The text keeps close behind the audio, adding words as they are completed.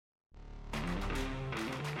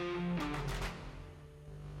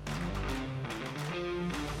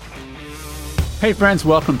Hey friends,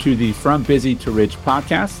 welcome to the From Busy to Rich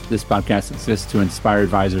podcast. This podcast exists to inspire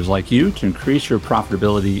advisors like you to increase your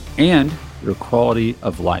profitability and your quality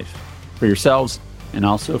of life for yourselves and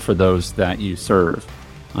also for those that you serve.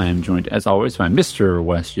 I am joined as always by Mr.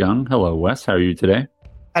 Wes Young. Hello, Wes. How are you today?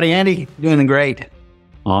 Howdy, Andy. Doing great.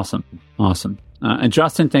 Awesome. And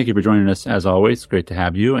Justin, thank you for joining us as always. Great to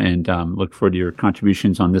have you, and look forward to your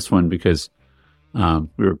contributions on this one because we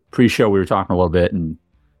were pre-show, we were talking a little bit, and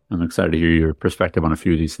I'm excited to hear your perspective on a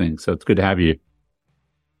few of these things. So it's good to have you.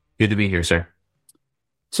 Good to be here, sir.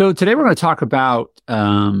 So today we're going to talk about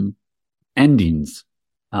endings,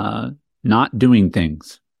 not doing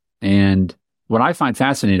things. And what I find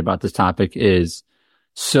fascinating about this topic is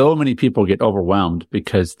so many people get overwhelmed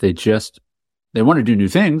because they want to do new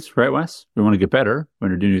things, right, Wes? We want to get better. We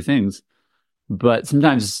want to do new things. But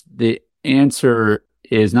sometimes the answer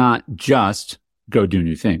is not just go do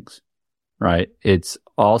new things, right? It's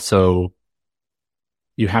also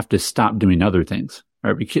you have to stop doing other things,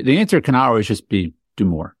 right? The answer cannot always just be do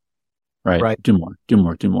more, right? Right. Do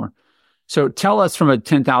more. So tell us from a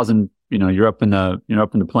 10,000, you're up in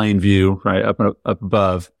the plane view, right? Up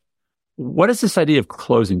above. What is this idea of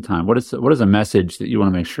closing time? What is a message that you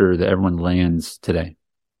want to make sure that everyone lands today?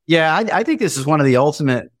 Yeah, I think this is one of the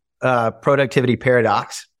ultimate productivity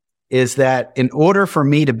paradox, is that in order for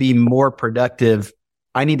me to be more productive,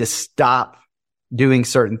 I need to stop doing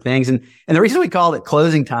certain things. And the reason we call it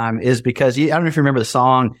closing time is because I don't know if you remember the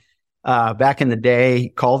song back in the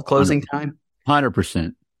day called Closing Time.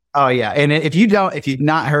 100%. Oh yeah. And if you've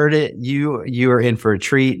not heard it, you are in for a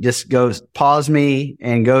treat. Just pause me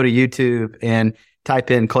and go to YouTube and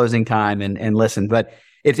type in closing time and listen. But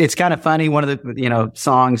it's kind of funny. One of the,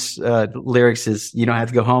 songs, lyrics is, you don't have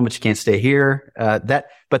to go home, but you can't stay here.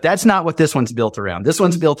 But that's not what this one's built around. This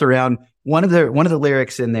one's built around one of the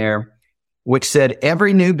lyrics in there, which said,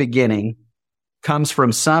 every new beginning comes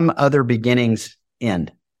from some other beginning's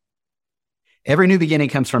end. Every new beginning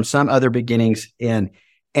comes from some other beginning's end.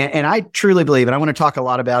 And I truly believe, and I want to talk a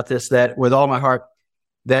lot about this, that with all my heart,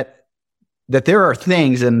 that there are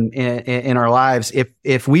things in our lives,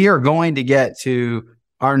 if we are going to get to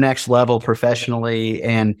our next level professionally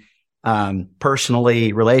and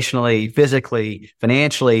personally, relationally, physically,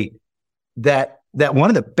 financially, that one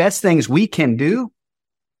of the best things we can do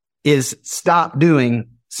is stop doing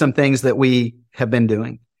some things that we have been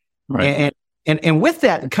doing. Right. And with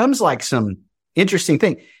that comes like some interesting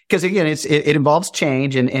thing. Because again, it involves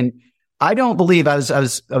change, and I don't believe I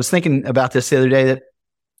was thinking about this the other day, that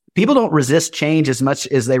people don't resist change as much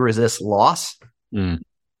as they resist loss. Mm.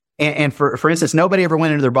 And for instance, nobody ever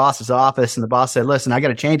went into their boss's office and the boss said, "Listen, I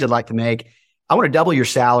got a change I'd like to make. I want to double your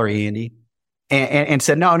salary, Andy," and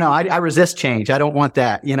said, "No, I resist change. I don't want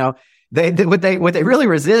that." What they really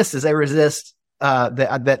resist is they resist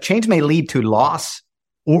that change may lead to loss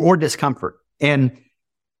or discomfort. And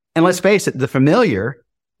let's face it, the familiar,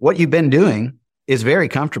 what you've been doing, is very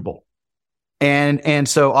comfortable. And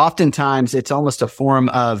so oftentimes it's almost a form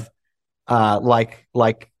of,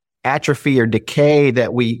 like atrophy or decay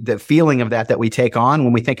the feeling of that we take on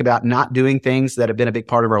when we think about not doing things that have been a big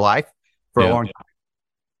part of our life for a long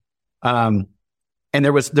time. And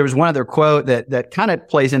there was one other quote that kind of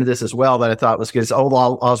plays into this as well that I thought was good. It's old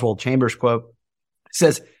Oswald Chambers quote. It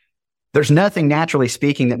says, "There's nothing, naturally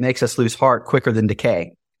speaking, that makes us lose heart quicker than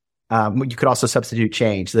decay." You could also substitute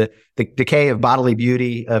change, the decay of bodily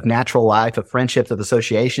beauty, of natural life, of friendships, of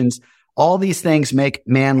associations. All these things make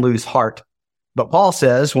man lose heart. But Paul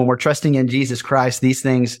says, when we're trusting in Jesus Christ, these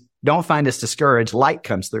things don't find us discouraged. Light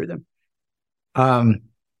comes through them.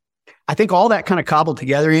 I think all that kind of cobbled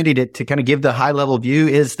together, Andy, to kind of give the high level view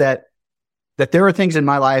is that there are things in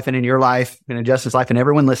my life and in your life and in Justin's life and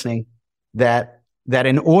everyone listening that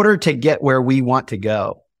in order to get where we want to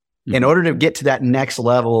go, in order to get to that next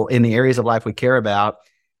level in the areas of life we care about,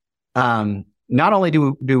 not only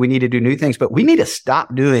do we need to do new things, but we need to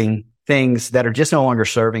stop doing things that are just no longer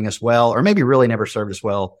serving us well, or maybe really never served us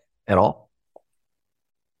well at all.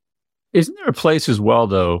 Isn't there a place as well,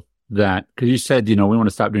 though, that, because you said, we want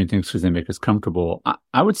to stop doing things because they make us comfortable.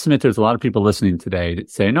 I would submit there's a lot of people listening today that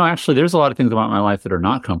say, no, actually, there's a lot of things about my life that are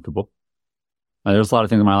not comfortable. There's a lot of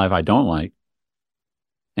things in my life I don't like.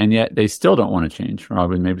 And yet they still don't want to change. Or I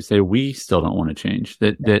would maybe say we still don't want to change.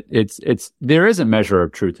 That there is a measure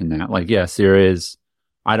of truth in that. Like, yes, there is.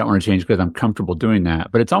 I don't want to change because I'm comfortable doing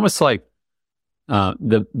that. But it's almost like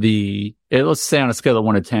let's say on a scale of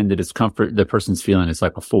 1 to 10, the discomfort the person's feeling is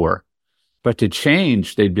like a 4. But to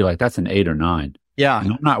change, they'd be like, that's an 8 or 9. Yeah.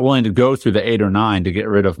 And I'm not willing to go through the 8 or 9 to get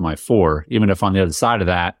rid of my 4, even if on the other side of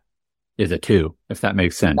that is a 2, if that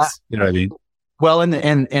makes sense. You know what I mean? Well,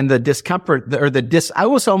 and the discomfort, or I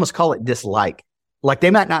almost call it dislike. Like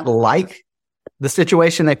they might not like the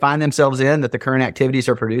situation they find themselves in that the current activities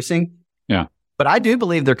are producing. Yeah. But I do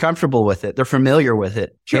believe they're comfortable with it. They're familiar with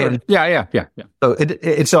it. Sure. And yeah.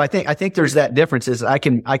 so I think there's that difference is I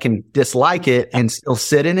can dislike it and still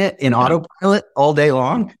sit in it in autopilot all day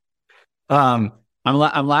long. I'm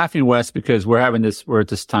laughing, Wes, because we're at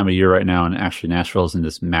this time of year right now, and actually Nashville's in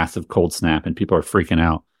this massive cold snap, and people are freaking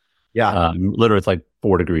out. Yeah. Literally, it's like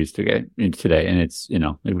 4 degrees today, and it's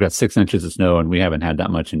we've got 6 inches of snow, and we haven't had that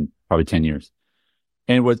much in probably 10 years.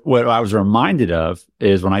 And what I was reminded of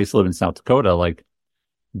is when I used to live in South Dakota, like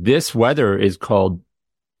this weather is called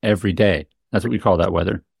every day. That's what we call that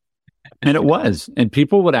weather. And it was. And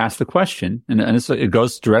people would ask the question, and it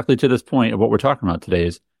goes directly to this point of what we're talking about today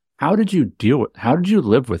is, how did you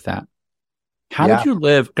live with that? How did you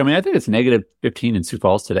live? I mean, I think it's negative 15 in Sioux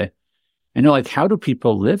Falls today. And you're like, how do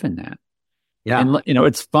people live in that? Yeah. And,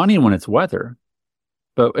 it's funny when it's weather,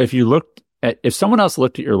 but if someone else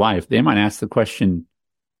looked at your life, they might ask the question,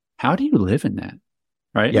 how do you live in that?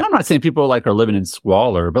 Right. Yeah. And I'm not saying people are living in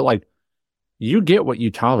squalor, but like you get what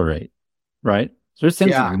you tolerate. Right. So there's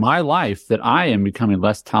things in my life that I am becoming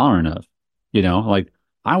less tolerant of, like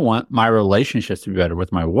I want my relationships to be better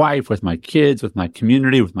with my wife, with my kids, with my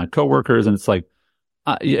community, with my coworkers. And it's like,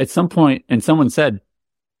 at some point, and someone said,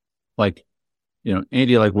 like,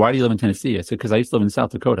 Andy, like, why do you live in Tennessee? I said, because I used to live in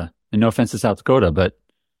South Dakota. And no offense to South Dakota, but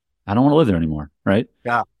I don't want to live there anymore. Right.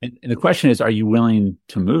 Yeah. And the question is, are you willing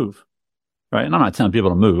to move? Right. And I'm not telling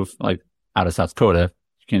people to move like out of South Dakota.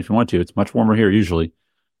 You can if you want to. It's much warmer here usually.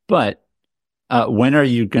 But when are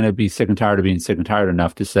you going to be sick and tired of being sick and tired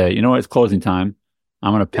enough to say, you know what, it's closing time.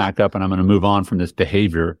 I'm going to pack up and I'm going to move on from this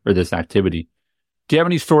behavior or this activity. Do you have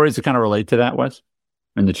any stories that kind of relate to that, Wes,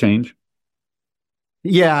 and the change?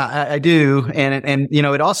 Yeah, I do. And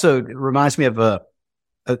it also reminds me of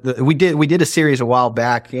we did a series a while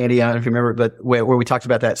back, Andy, I don't know if you remember, but where we talked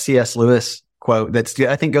about that C.S. Lewis quote that's,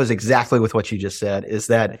 I think goes exactly with what you just said, is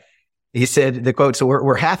that he said the quote, so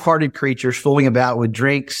we're half-hearted creatures fooling about with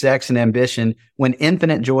drink, sex, and ambition when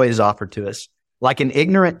infinite joy is offered to us. Like an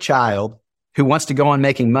ignorant child who wants to go on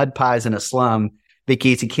making mud pies in a slum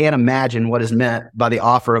because he can't imagine what is meant by the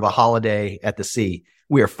offer of a holiday at the sea.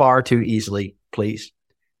 We are far too easily pleased.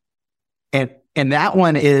 And that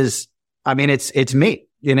one is, I mean, it's me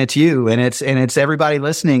and it's you and it's everybody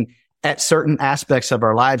listening at certain aspects of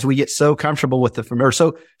our lives. We get so comfortable with the familiar,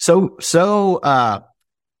 so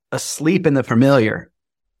asleep in the familiar.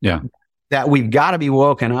 Yeah. That we've got to be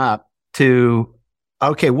woken up to,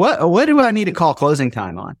 okay, what do I need to call closing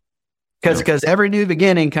time on? Because every new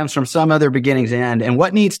beginning comes from some other beginning's end, and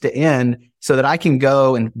what needs to end so that I can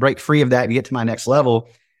go and break free of that and get to my next level.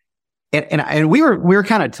 And we were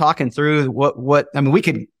kind of talking through what I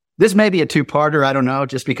mean, this may be a 2-parter. I don't know,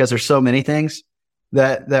 just because there's so many things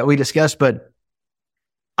that we discussed, but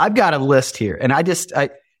I've got a list here, and I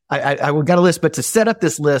got a list, but to set up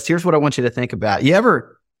this list, here's what I want you to think about.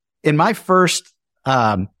 In my first,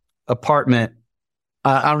 apartment,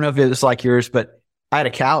 I don't know if it was like yours, but I had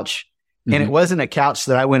a couch. Mm-hmm. And it wasn't a couch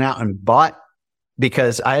that I went out and bought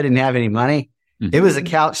because I didn't have any money. Mm-hmm. It was a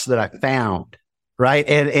couch that I found. Right.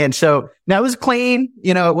 And so now it was clean,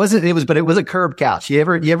 it was a curb couch. You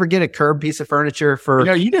ever get a curb piece of furniture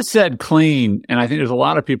for, you just said clean. And I think there's a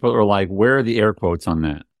lot of people that are like, where are the air quotes on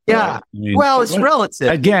that? Yeah. I mean, well, it's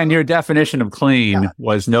relative. Again, your definition of clean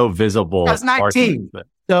was no visible. I was 19.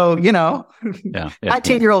 So,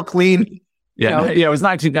 19-year-old clean. Yeah. It was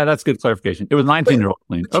 19. That's good clarification. It was 19-year-old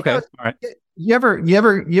clean. Okay. All right. You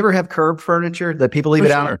ever have curb furniture that people leave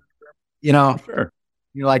it out? Sure.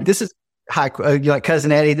 You're like, this is you're like,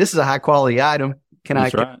 Cousin Eddie, this is a high quality item. Can I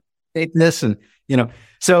take this? And,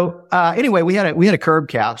 so, anyway, we had a curb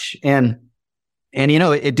couch and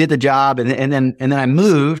it did the job. And then I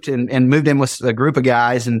moved and moved in with a group of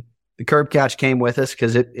guys, and the curb couch came with us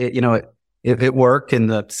because it worked in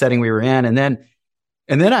the setting we were in. And then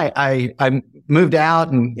I moved out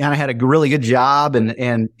and I had a really good job and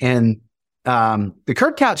the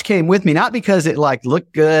curb couch came with me, not because it like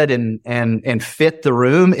looked good and fit the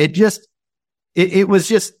room. It was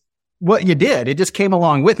just what you did. It just came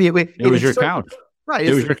along with me. It was your couch. Right.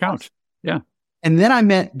 It was your couch. Yeah. And then I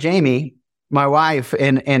met Jamie, my wife,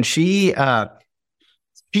 and she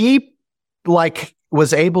like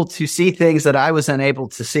was able to see things that I was unable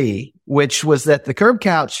to see, which was that the curb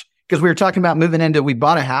couch, because we were talking about we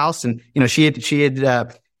bought a house, and she'd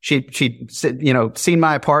seen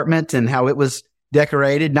my apartment and how it was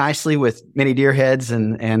decorated nicely with many deer heads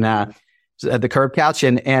and the curb couch,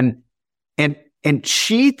 and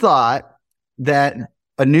she thought that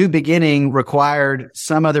a new beginning required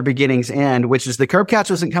some other beginning's end, which is the curb couch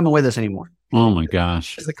wasn't coming with us anymore. Oh my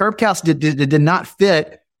gosh. The curb couch did not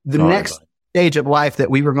fit the next stage of life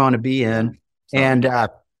that we were going to be in. And,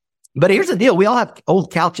 but here's the deal. We all have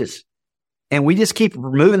old couches and we just keep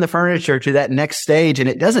moving the furniture to that next stage and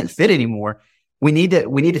it doesn't fit anymore. We need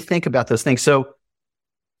to think about those things. So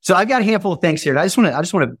I've got a handful of things here. And I just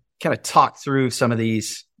want to kind of talk through some of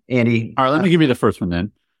these, Andy. All right. Let me give you the first one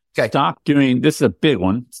then. Okay. This is a big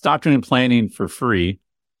one. Stop doing planning for free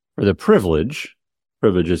for the privileges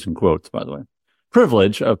in quotes, by the way,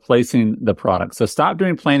 privilege of placing the product. So stop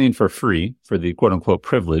doing planning for free for the quote unquote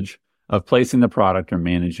privilege of placing the product or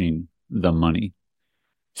managing the money.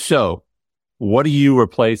 So what do you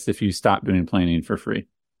replace if you stop doing planning for free?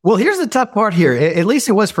 Well, here's the tough part here. At least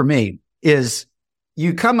it was for me, is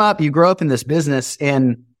you grow up in this business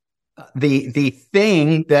and the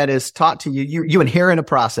thing that is taught to you inherit a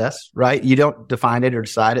process, right? You don't define it or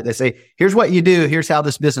decide it. They say, here's what you do. Here's how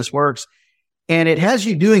this business works. And it has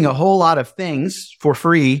you doing a whole lot of things for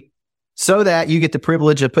free so that you get the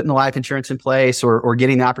privilege of putting the life insurance in place or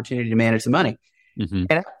getting the opportunity to manage the money. Mm-hmm.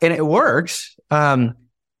 And it works.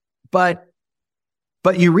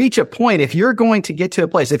 But you reach a point, if you're going to get to a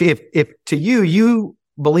place, if to you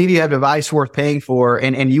believe you have advice worth paying for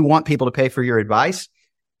and you want people to pay for your advice,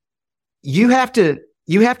 you have to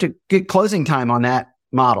get closing time on that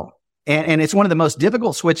model. And it's one of the most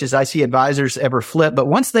difficult switches I see advisors ever flip. But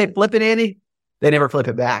once they flip it, Andy, they never flip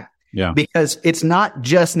it back. Yeah. Because it's not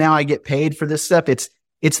just now I get paid for this stuff. It's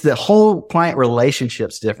the whole client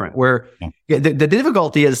relationship's different where the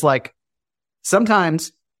difficulty is like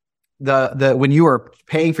sometimes when you are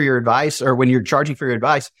paying for your advice or when you're charging for your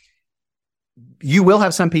advice, you will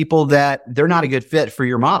have some people that they're not a good fit for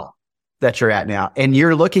your model that you're at now. And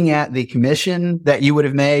you're looking at the commission that you would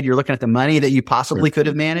have made. You're looking at the money that you possibly could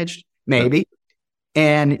have managed, maybe.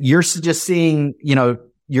 And you're just seeing,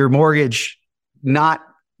 your mortgage not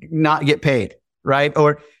get paid, right?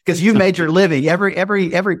 Or because you've made your living.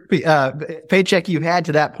 Every paycheck you've had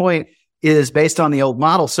to that point is based on the old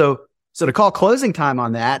model. So to call closing time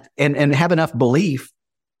on that and have enough belief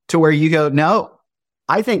to where you go, no,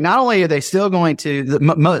 I think not only are they still going to,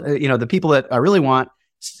 the people that I really want,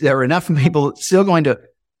 there are enough people still going to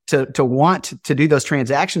want to do those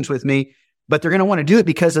transactions with me, but they're going to want to do it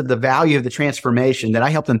because of the value of the transformation that I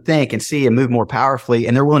help them think and see and move more powerfully.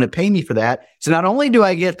 And they're willing to pay me for that. So not only do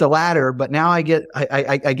I get the latter, but now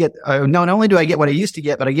not only do I get what I used to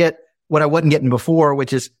get, but I get what I wasn't getting before,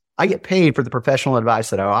 which is I get paid for the professional advice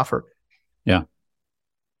that I offer. Yeah.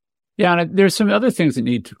 Yeah. And there's some other things that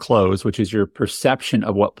need to close, which is your perception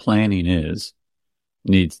of what planning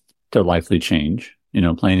needs to likely change.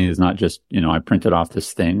 Planning is not just, I printed off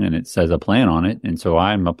this thing and it says a plan on it. And so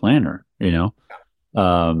I'm a planner,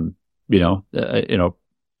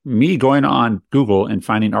 me going on Google and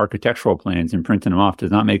finding architectural plans and printing them off does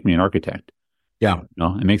not make me an architect. Yeah.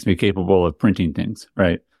 It makes me capable of printing things.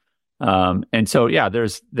 Right. And so, yeah,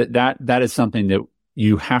 there's that is something that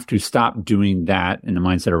you have to stop doing that and the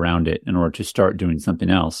mindset around it in order to start doing something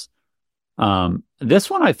else. This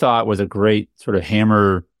one I thought was a great sort of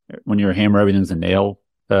hammer. When you're a hammer, everything's a nail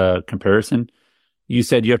comparison. You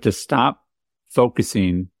said you have to stop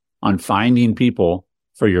focusing on finding people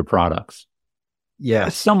for your products. Yeah.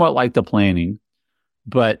 It's somewhat like the planning,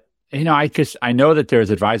 but I know that there's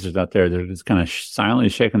advisors out there that are just kind of silently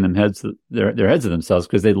shaking their heads at themselves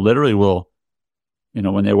because they literally will,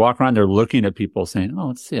 when they walk around, they're looking at people saying, oh,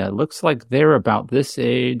 let's see, it looks like they're about this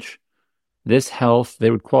age, this health, they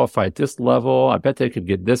would qualify at this level. I bet they could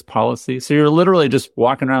get this policy. So you're literally just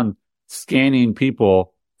walking around scanning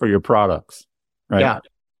people for your products, right? Yeah.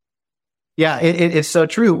 Yeah, it's so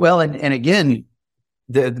true. Well, and again,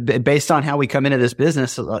 based on how we come into this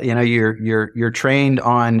business, you're trained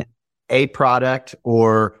on a product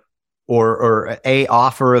or a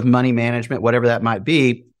offer of money management, whatever that might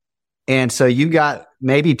be. And so you got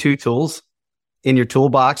maybe two tools in your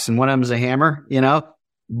toolbox and one of them is a hammer,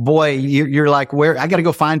 boy, you're like, where I got to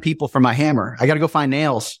go find people for my hammer. I got to go find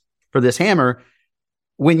nails for this hammer.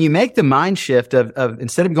 When you make the mind shift of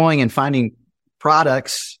instead of going and finding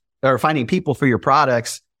products or finding people for your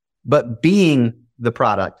products, but being the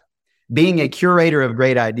product, being a curator of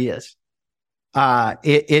great ideas,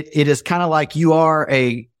 it is kind of like you are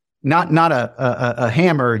not a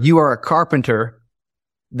hammer. You are a carpenter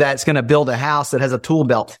that's going to build a house that has a tool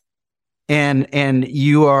belt. And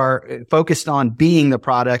you are focused on being the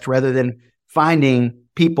product rather than finding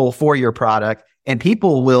people for your product. And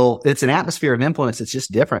people it's an atmosphere of influence. It's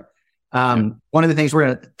just different. One of the things we're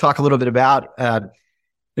going to talk a little bit about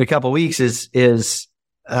in a couple of weeks is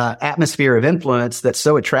atmosphere of influence that's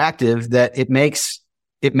so attractive that it makes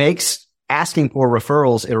it makes asking for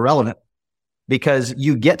referrals irrelevant because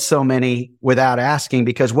you get so many without asking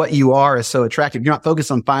because what you are is so attractive. You're not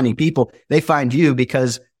focused on finding people. They find you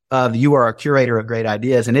because of you are a curator of great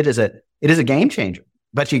ideas. And it is a game changer,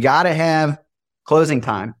 but you got to have closing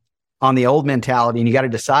time on the old mentality and you got to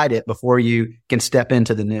decide it before you can step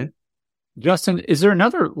into the new. Justin, is there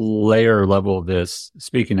another layer level of this,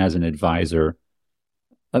 speaking as an advisor,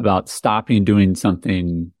 about stopping doing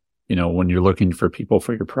something, when you're looking for people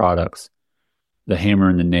for your products, the hammer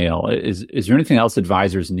and the nail? Is there anything else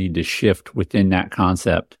advisors need to shift within that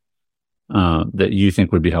concept that you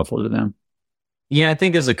think would be helpful to them? Yeah, I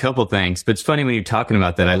think there's a couple things, but it's funny when you're talking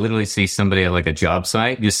about that. I literally see somebody at like a job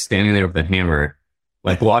site just standing there with a hammer,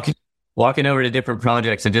 like walking over to different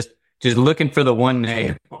projects and just looking for the one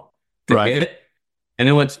nail. Right. And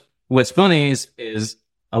then what's funny is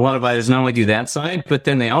a lot of advisors not only do that side, but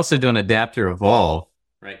then they also do an adapt or evolve,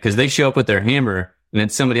 right? Because they show up with their hammer and then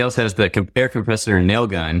somebody else has the air compressor and nail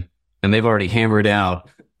gun and they've already hammered out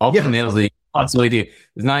all the nails that you possibly do.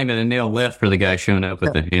 There's not even a nail left for the guy showing up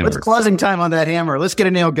with the hammer. What's closing time on that hammer? Let's get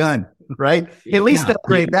a nail gun, right? At least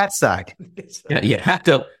upgrade that side. Yeah, you have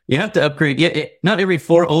to upgrade. Yeah, not every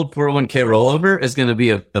old 401k rollover is going to be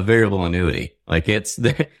a variable annuity. Like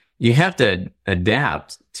you have to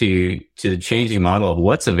adapt to the changing model of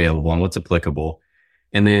what's available and what's applicable.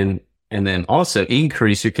 And then also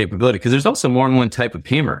increase your capability because there's also more than one type of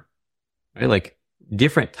hammer, right? Like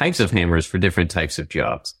different types of hammers for different types of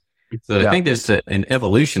jobs. So I think there's an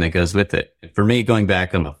evolution that goes with it. For me, going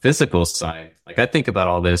back on the physical side, like I think about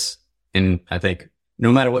all this and I think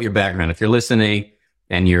no matter what your background, if you're listening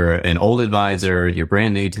and you're an old advisor, you're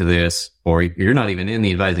brand new to this, or you're not even in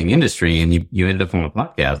the advising industry and you ended up on a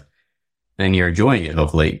podcast, and you're enjoying it,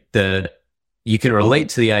 hopefully, you can relate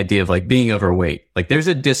to the idea of like being overweight. Like there's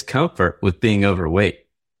a discomfort with being overweight,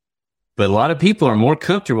 but a lot of people are more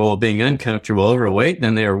comfortable being uncomfortable overweight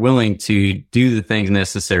than they are willing to do the things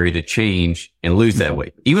necessary to change and lose that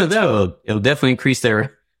weight, even though it'll definitely increase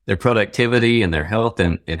their productivity and their health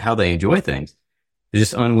and how they enjoy things. They're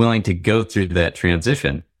just unwilling to go through that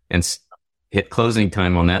transition and hit closing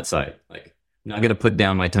time on that side. Like I'm not going to put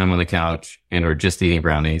down my time on the couch or just eating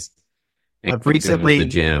brownies. I've recently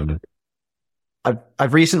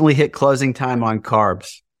hit closing time on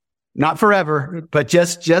carbs, not forever, but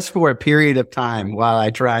just for a period of time while I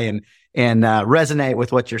try and resonate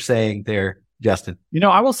with what you're saying there, Justin.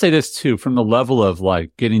 I will say this too, from the level of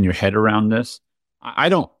like getting your head around this. I'm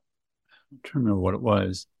trying to remember what it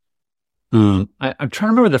was. I'm trying to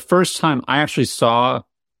remember the first time I actually saw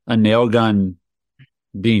a nail gun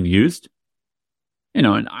being used, and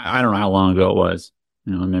I don't know how long ago it was.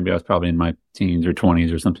 Maybe I was probably in my teens or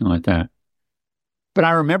 20s or something like that. But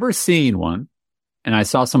I remember seeing one and I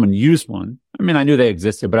saw someone use one. I mean, I knew they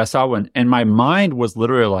existed, but I saw one and my mind was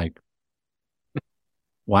literally like,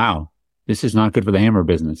 wow, this is not good for the hammer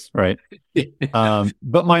business. Right.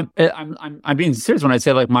 But I'm being serious when I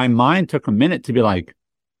say like my mind took a minute to be like,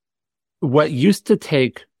 what used to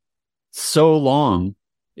take so long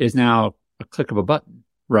is now a click of a button.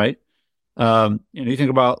 Right. You think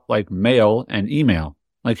about like mail and email.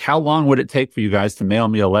 Like how long would it take for you guys to mail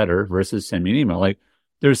me a letter versus send me an email? Like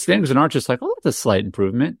there's things that aren't just like, oh, that's a slight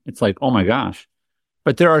improvement. It's like, oh my gosh.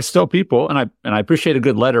 But there are still people, and I appreciate a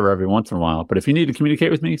good letter every once in a while. But if you need to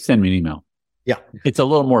communicate with me, send me an email. Yeah. It's a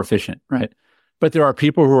little more efficient, right? But there are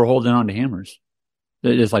people who are holding on to hammers.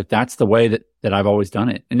 It's like, that's the way that I've always done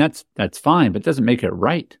it. And that's fine, but it doesn't make it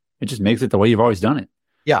right. It just makes it the way you've always done it.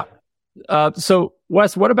 Yeah. So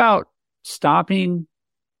Wes, what about stopping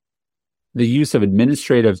the use of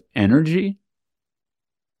administrative energy?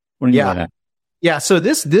 What do you mean by that? Yeah. So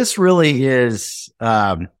this really is,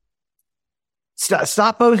 stop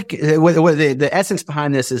the essence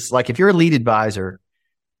behind this is like, if you're a lead advisor,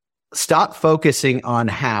 stop focusing on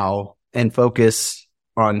how and focus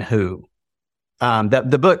on who.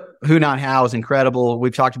 The book, Who Not How, is incredible.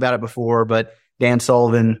 We've talked about it before, but Dan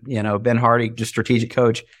Sullivan, Ben Hardy, just strategic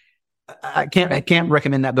coach. I can't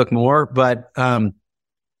recommend that book more, but,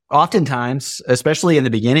 oftentimes, especially in the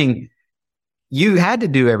beginning, you had to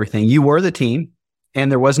do everything. You were the team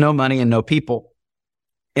and there was no money and no people.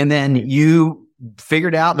 And then you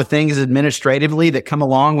figured out the things administratively that come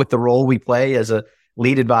along with the role we play as a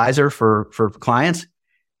lead advisor for clients.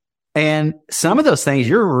 And some of those things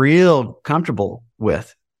you're real comfortable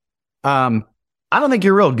with. I don't think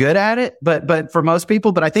you're real good at it, but for most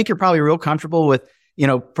people, but I think you're probably real comfortable with,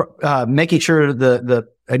 making sure the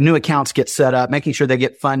new accounts get set up, making sure they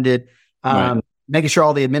get funded, right. Making sure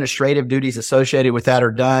all the administrative duties associated with that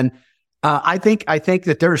are done. I think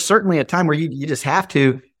that there's certainly a time where you just have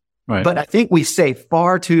to Right. But I think we stay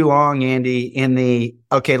far too long, Andy, in the,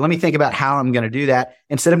 okay, let me think about how I'm going to do that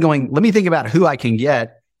instead of going, let me think about who I can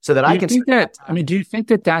get so that I can. Do you think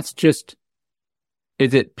that that's just,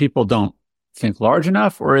 is it people don't think large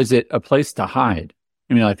enough, or is it a place to hide?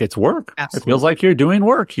 I mean, like, it's work. Absolutely. It feels like you're doing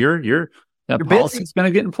work. That policy's going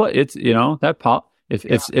to get in place.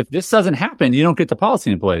 It's, if this doesn't happen, you don't get the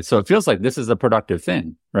policy in place. So it feels like this is a productive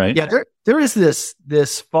thing, right? Yeah. There is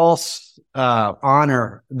this false,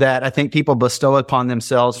 honor that I think people bestow upon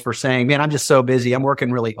themselves for saying, man, I'm just so busy. I'm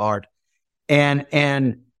working really hard. And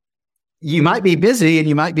you might be busy and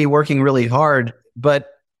you might be working really hard, but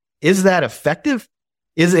is that effective?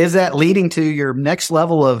 Is that leading to your next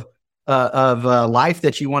level of life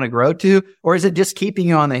that you want to grow to, or is it just keeping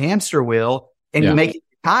you on the hamster wheel and you make you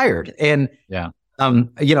tired? And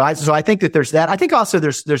so I think that there's that. I think also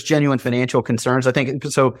there's genuine financial concerns. I think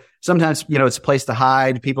so. Sometimes it's a place to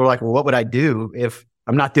hide. People are like, well, what would I do if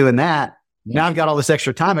I'm not doing that? Now I've got all this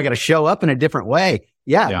extra time. I got to show up in a different way.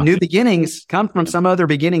 New beginnings come from some other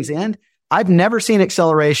beginnings end. I've never seen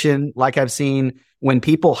acceleration like I've seen when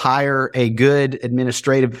people hire a good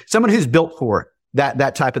administrative, someone who's built for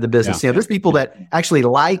that type of the business. There's people that actually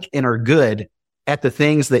like and are good at the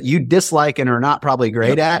things that you dislike and are not probably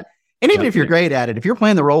great at. And even if you're great at it, if you're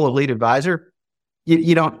playing the role of lead advisor,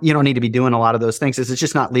 you don't need to be doing a lot of those things. It's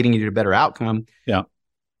just not leading you to a better outcome. Yeah.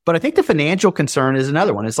 But I think the financial concern is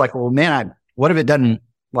another one. It's like, well, man, what if it doesn't,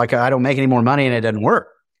 like, I don't make any more money and it doesn't work?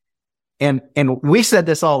 And we said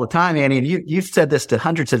this all the time, Andy, and you've said this to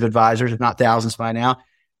hundreds of advisors, if not thousands by now.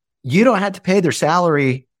 You don't have to pay their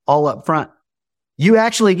salary all up front. You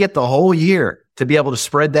actually get the whole year to be able to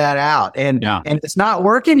spread that out. And if it's not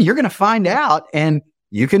working, you're going to find out, and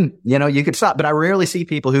you can stop. But I rarely see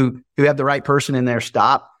people who have the right person in there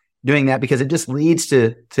stop doing that, because it just leads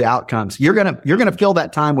to outcomes. You're going to fill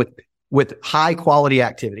that time with high quality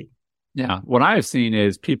activity. Yeah. What I have seen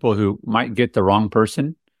is people who might get the wrong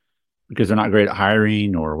person because they're not great at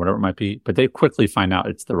hiring or whatever it might be, but they quickly find out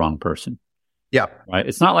it's the wrong person. Yeah. Right.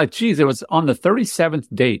 It's not like, geez, it was on the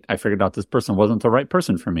 37th date I figured out this person wasn't the right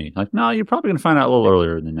person for me. Like, no, you're probably going to find out a little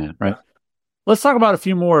earlier than that. Right. Let's talk about a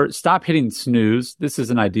few more. Stop hitting snooze. This is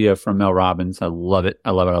an idea from Mel Robbins. I love it.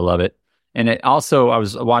 I love it. And it also, I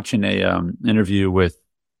was watching a interview with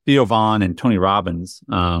Theo Vaughn and Tony Robbins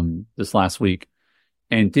this last week.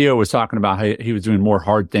 And Theo was talking about how he was doing more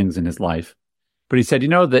hard things in his life. But he said,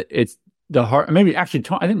 that it's the hard, I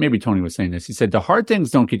think maybe Tony was saying this. He said, the hard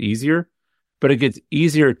things don't get easier, but it gets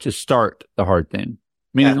easier to start the hard thing.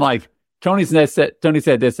 Meaning, like, Tony said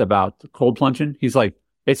this about cold plunging. He's like,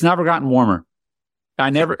 it's never gotten warmer.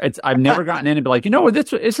 I've never gotten in and be like,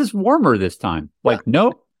 this is warmer this time. Like,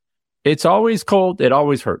 nope, it's always cold. It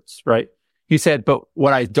always hurts. Right. He said, but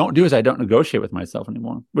what I don't do is I don't negotiate with myself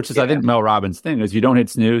anymore, which is, I think, Mel Robbins' thing is you don't hit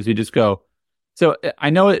snooze. You just go. So I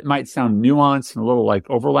know it might sound nuanced and a little like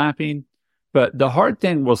overlapping, but the hard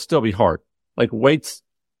thing will still be hard. Like weights,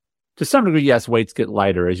 to some degree, yes, weights get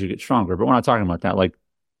lighter as you get stronger, but we're not talking about that. Like,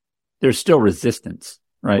 there's still resistance,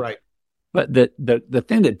 right? Right. But the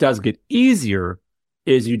thing that does get easier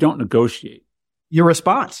is you don't negotiate. Your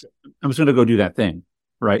response. I'm just going to go do that thing,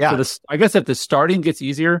 right? Yeah. So I guess if the starting gets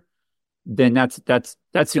easier, then that's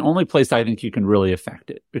the only place I think you can really affect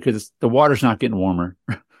it, because the water's not getting warmer,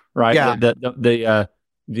 right? Yeah.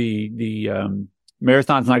 The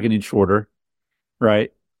marathon's not getting shorter,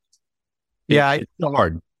 right? It's still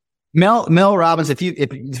hard. Mel Robbins,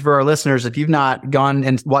 if for our listeners, if you've not gone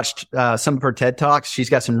and watched some of her TED Talks, she's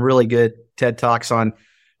got some really good TED Talks on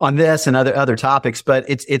this and other topics, but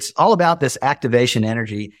it's all about this activation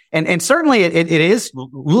energy. And certainly it is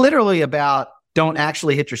literally about don't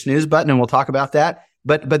actually hit your snooze button, and we'll talk about that.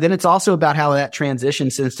 But then it's also about how that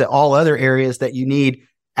transitions into all other areas that you need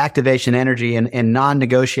activation energy and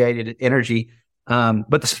non-negotiated energy.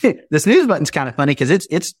 But the snooze button's kind of funny because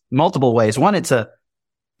it's multiple ways. One,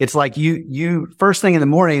 it's like you first thing in the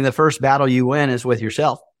morning, the first battle you win is with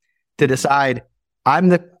yourself to decide,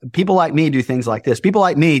 people like me do things like this. People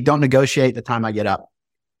like me don't negotiate the time I get up.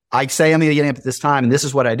 I say I'm going to get up at this time, and this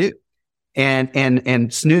is what I do.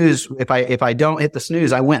 And snooze, if I don't hit the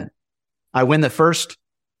snooze, I win. I win the first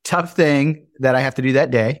tough thing that I have to do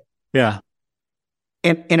that day. Yeah.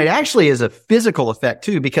 And it actually is a physical effect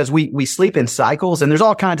too, because we sleep in cycles, and there's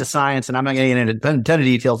all kinds of science, and I'm not getting into a ton of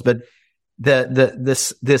details, but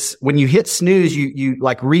this when you hit snooze, you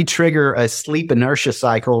like re-trigger a sleep inertia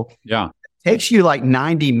cycle. Yeah. It takes you like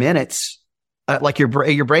 90 minutes, like your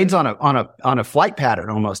brain's on a flight pattern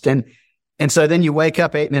almost. And so then you wake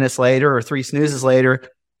up 8 minutes later or 3 snoozes later,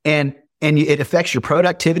 and it affects your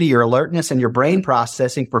productivity, your alertness, and your brain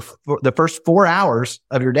processing for the first 4 hours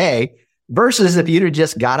of your day. versus if you'd have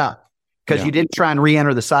just got up because you didn't try and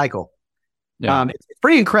re-enter the cycle. Yeah. It's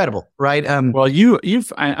pretty incredible, right? Well,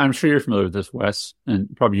 I'm sure you're familiar with this, Wes,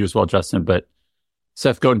 and probably you as well, Justin, but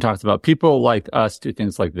Seth Godin talks about people like us do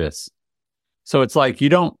things like this. So it's like, you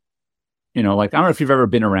don't, like, I don't know if you've ever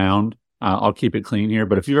been around, I'll keep it clean here,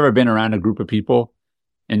 but if you've ever been around a group of people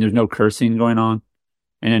and there's no cursing going on,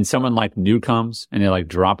 and then someone like new comes and they like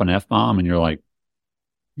drop an F-bomb and you're like,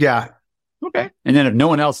 yeah, okay. And then if no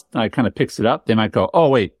one else kind of picks it up, they might go, oh,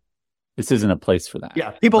 wait, this isn't a place for that.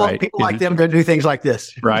 Yeah. People like them to do things like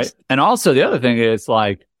this. Right. And also the other thing is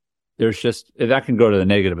like, there's just, that can go to the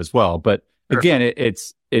negative as well. But again,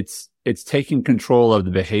 it's taking control of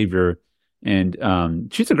the behavior.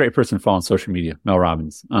 And she's a great person to follow on social media, Mel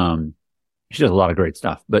Robbins. She does a lot of great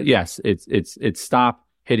stuff. But yes, it's stop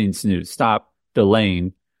hitting snooze, stop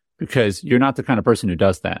delaying, because you're not the kind of person who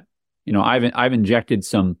does that. I've injected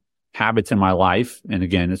some habits in my life, and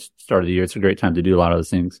again, it's the start of the year. It's a great time to do a lot of those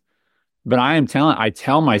things. But I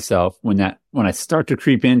tell myself when I start to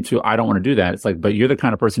creep into, I don't want to do that. It's like, but you're the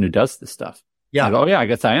kind of person who does this stuff. Yeah. Like, oh yeah, I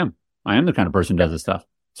guess I am. I am the kind of person who does this stuff.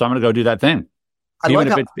 So I'm going to go do that thing. Even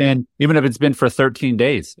if it's been for 13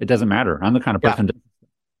 days, it doesn't matter. I'm the kind of person who does it.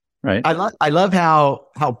 Right. I love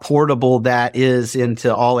how portable that is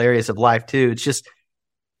into all areas of life too. It's just,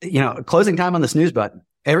 closing time on the snooze button.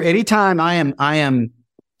 Anytime I am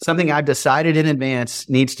something I've decided in advance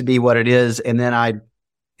needs to be what it is, and then I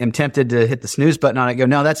am tempted to hit the snooze button on it. Go,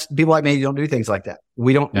 no, that's people like me don't do things like that.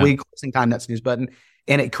 We closing time that snooze button,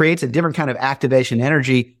 and it creates a different kind of activation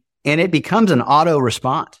energy, and it becomes an auto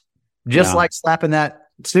response, just like slapping that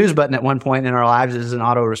snooze button at one point in our lives is an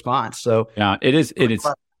auto response. So yeah, it is.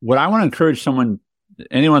 What I want to encourage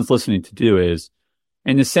anyone's listening to do is,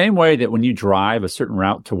 in the same way that when you drive a certain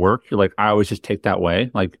route to work, you're like, I always just take that way.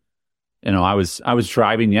 Like, I was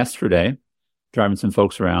driving yesterday, driving some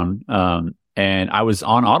folks around, and I was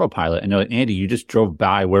on autopilot, and they're like, Andy, you just drove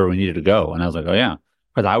by where we needed to go. And I was like, oh yeah,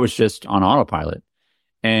 because I was just on autopilot.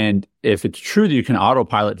 And if it's true that you can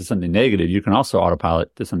autopilot to something negative, you can also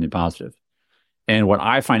autopilot to something positive. And what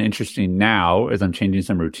I find interesting now as I'm changing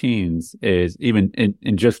some routines is even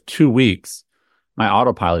in just 2 weeks, my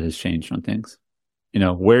autopilot has changed on things.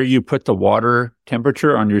 Where you put the water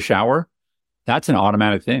temperature on your shower, that's an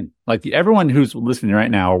automatic thing. Like everyone who's listening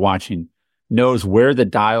right now or watching knows where the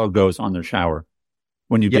dial goes on their shower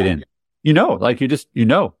when you get in. Like you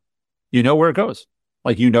know where it goes.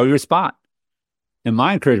 Like your spot. And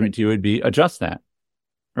my encouragement to you would be adjust that.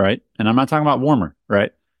 Right. And I'm not talking about warmer.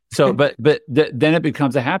 Right. So, but then it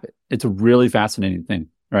becomes a habit. It's a really fascinating thing.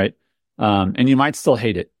 Right. And you might still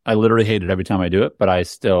hate it. I literally hate it every time I do it, but I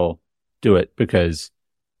still do it because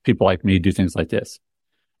people like me do things like this.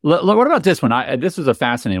 Look, what about this one? This is a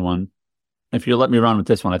fascinating one. If you let me run with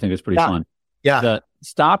this one, I think it's pretty fun. Yeah.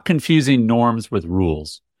 Stop confusing norms with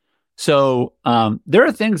rules. So there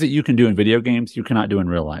are things that you can do in video games you cannot do in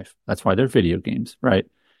real life. That's why they're video games, right?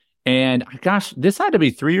 And gosh, this had to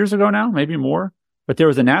be 3 years ago now, maybe more. But there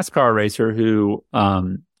was a NASCAR racer who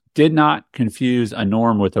did not confuse a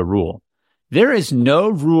norm with a rule. There is no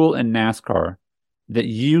rule in NASCAR that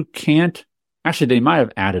you can't. Actually, they might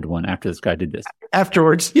have added one after this guy did this.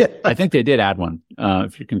 Afterwards, yeah. I think they did add one,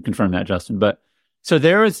 if you can confirm that, Justin. But so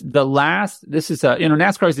there is this is,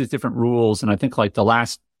 NASCAR has these different rules. And I think like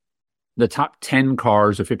the top 10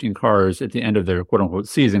 cars or 15 cars at the end of their quote unquote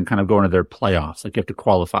season kind of go into their playoffs. Like you have to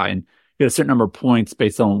qualify and get a certain number of points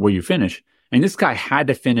based on where you finish. And this guy had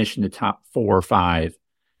to finish in the top 4 or 5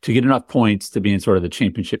 to get enough points to be in sort of the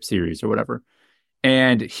championship series or whatever.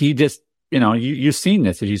 And he just, you've seen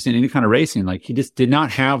this if you've seen any kind of racing, like he just did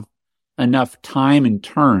not have enough time and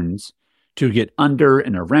turns to get under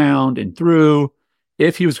and around and through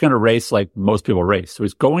if he was going to race like most people race. So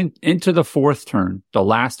he's going into the 4th turn, the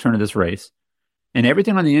last turn of this race, and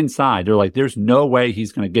everything on the inside, they're like, there's no way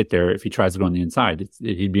he's going to get there if he tries to go on the inside.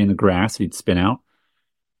 He'd be in the grass, he'd spin out.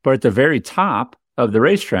 But at the very top of the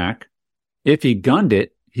racetrack, if he gunned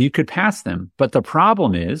it, he could pass them. But the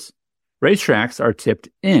problem is racetracks are tipped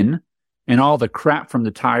in and all the crap from the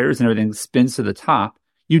tires and everything spins to the top.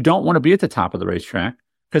 You don't want to be at the top of the racetrack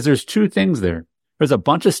because there's 2 things there. There's a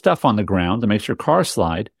bunch of stuff on the ground that makes your car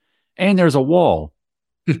slide, and there's a wall.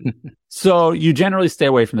 So you generally stay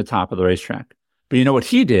away from the top of the racetrack. But you know what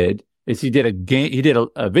he did is he did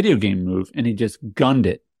a video game move, and he just gunned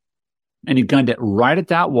it. And he gunned it right at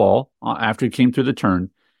that wall after he came through the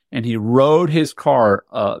turn, and he rode his car,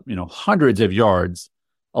 hundreds of yards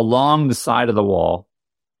along the side of the wall,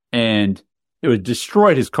 and it would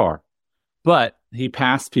destroyed his car. But he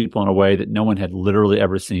passed people in a way that no one had literally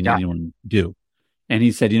ever seen anyone do. And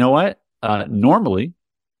he said, you know what?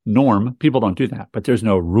 Norm, people don't do that, but there's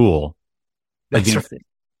no rule That's against right. it.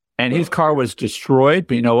 And his car was destroyed,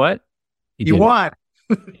 but you know what? You won.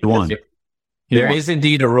 He won. There is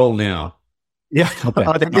indeed a rule now. Yeah. Okay.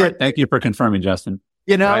 Oh, they All did. right. Thank you for confirming, Justin.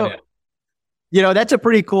 You know, Right. that's a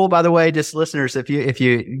pretty cool, by the way, just listeners, if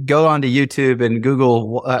you go onto YouTube and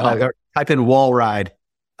Google, or type in wall ride,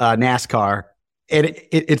 NASCAR,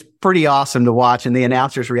 it's pretty awesome to watch and the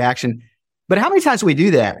announcer's reaction. But how many times do we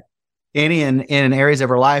do that, Annie, in areas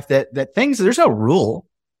of our life that things, there's no rule,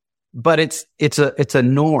 but it's a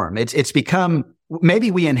norm. It's become,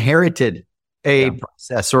 maybe we inherited a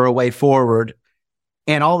process or a way forward.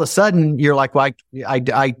 And all of a sudden you're like, well,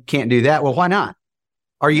 I can't do that. Well, why not?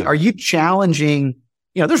 Are you challenging,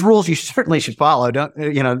 there's rules you certainly should follow.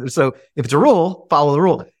 So if it's a rule, follow the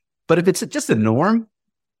rule. But if it's just a norm,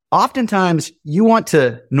 oftentimes you want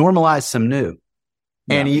to normalize some new,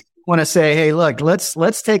 and you want to say, hey, look,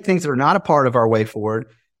 let's take things that are not a part of our way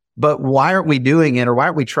forward, but why aren't we doing it, or why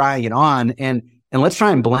aren't we trying it on? And let's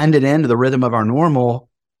try and blend it into the rhythm of our normal,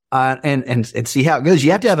 and see how it goes.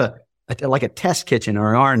 You have to have a test kitchen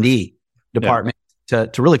or an R&D department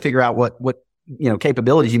to really figure out what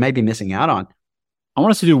capabilities you may be missing out on. I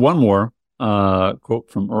want us to do one more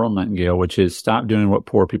quote from Earl Nightingale, which is, stop doing what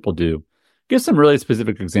poor people do. Give some really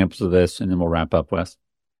specific examples of this, and then we'll wrap up, Wes.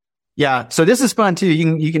 Yeah. So this is fun too.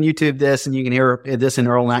 You can YouTube this, and you can hear this in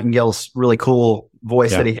Earl Nightingale's really cool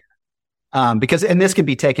voice that he had. Because this can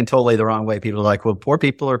be taken totally the wrong way. People are like, well, poor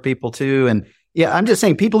people are people too. And yeah, I'm just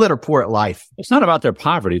saying people that are poor at life. It's not about their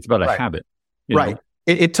poverty. It's about a habit. Right.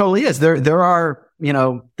 It totally is. There are,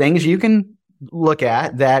 things you can look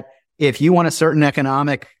at that if you want a certain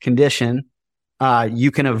economic condition,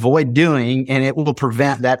 you can avoid doing, and it will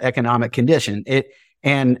prevent that economic condition.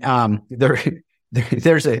 There's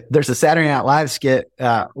a Saturday Night Live skit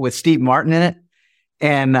with Steve Martin in it,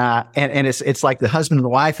 and it's like the husband and the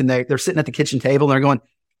wife, and they're sitting at the kitchen table, and they're going,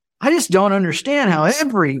 I just don't understand how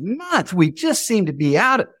every month we just seem to be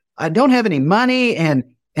out. I don't have any money, and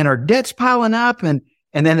our debt's piling up, and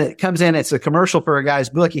then it comes in. It's a commercial for a guy's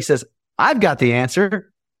book. He says, I've got the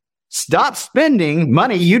answer. Stop spending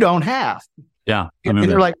money you don't have. Yeah. And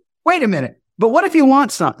they're like, wait a minute, but what if you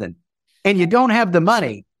want something and you don't have the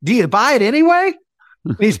money? Do you buy it anyway?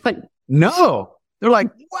 He's like, no. They're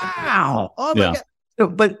like, wow. Oh my God. So,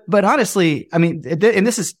 but honestly, I mean, and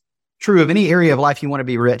this is true of any area of life you want to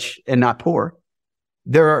be rich and not poor.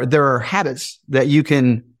 There are habits that you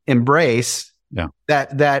can embrace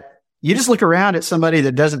that you just look around at somebody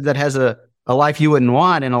that has a life you wouldn't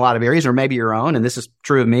want in a lot of areas, or maybe your own. And this is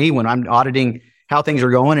true of me when I'm auditing how things are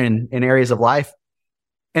going in areas of life.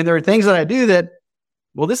 And there are things that I do that,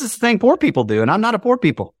 well, this is the thing poor people do. And I'm not a poor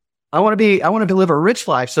people. I want to live a rich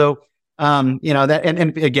life. So, that,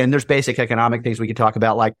 and again, there's basic economic things we could talk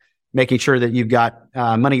about, like making sure that you've got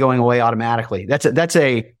money going away automatically. That's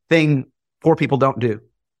a thing poor people don't do,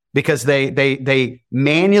 because they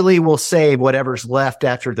manually will save whatever's left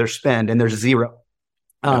after their spend, and there's zero.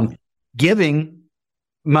 Giving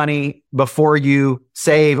money before you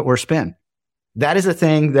save or spend. That is a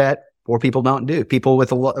thing that poor people don't do. People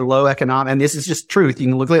with a low economic, and this is just truth. You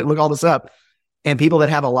can look all this up. And people that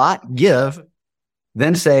have a lot give,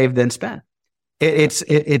 then save, then spend.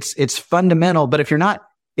 It's fundamental. But if you're not,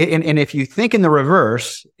 and if you think in the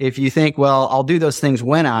reverse, if you think, well, I'll do those things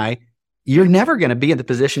you're never going to be in the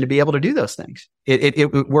position to be able to do those things.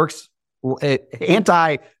 It works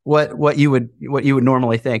anti what you would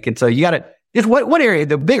normally think. And so you got to just what area,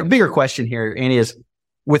 the bigger question here, Annie, is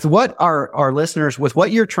with what our listeners, with what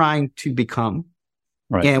you're trying to become,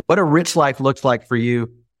 and what a rich life looks like for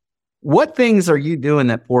you. What things are you doing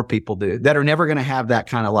that poor people do that are never going to have that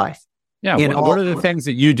kind of life? Yeah. What are the things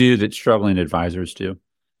that you do that struggling advisors do?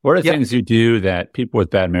 What are the things you do that people with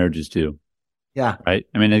bad marriages do? Yeah. Right.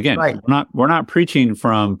 I mean, again, we're not preaching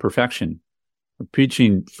from perfection. We're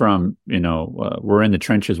preaching from, we're in the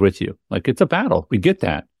trenches with you. Like, it's a battle. We get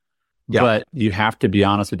that. Yeah. But you have to be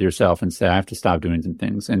honest with yourself and say, I have to stop doing some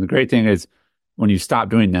things. And the great thing is, when you stop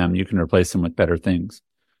doing them, you can replace them with better things.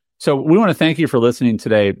 So we want to thank you for listening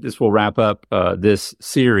today. This will wrap up this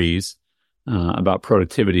series about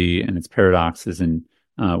productivity and its paradoxes. And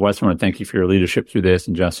Wes, I want to thank you for your leadership through this,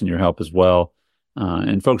 and Justin, your help as well.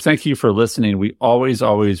 And folks, thank you for listening. We always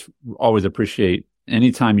appreciate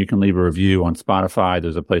any time you can leave a review on Spotify.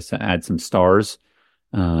 There's a place to add some stars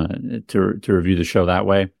to review the show that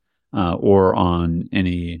way, or on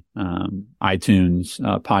any iTunes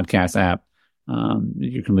podcast app.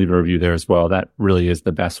 You can leave a review there as well. That really is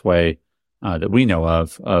the best way that we know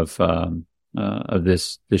of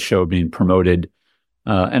this show being promoted.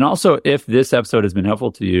 And also, if this episode has been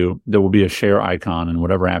helpful to you, there will be a share icon in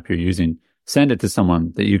whatever app you're using. send it to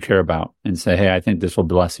someone that you care about and say, hey, I think this will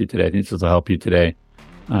bless you today. I think this will help you today.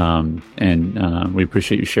 And we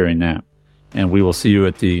appreciate you sharing that. And we will see you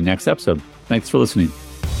at the next episode. Thanks for listening.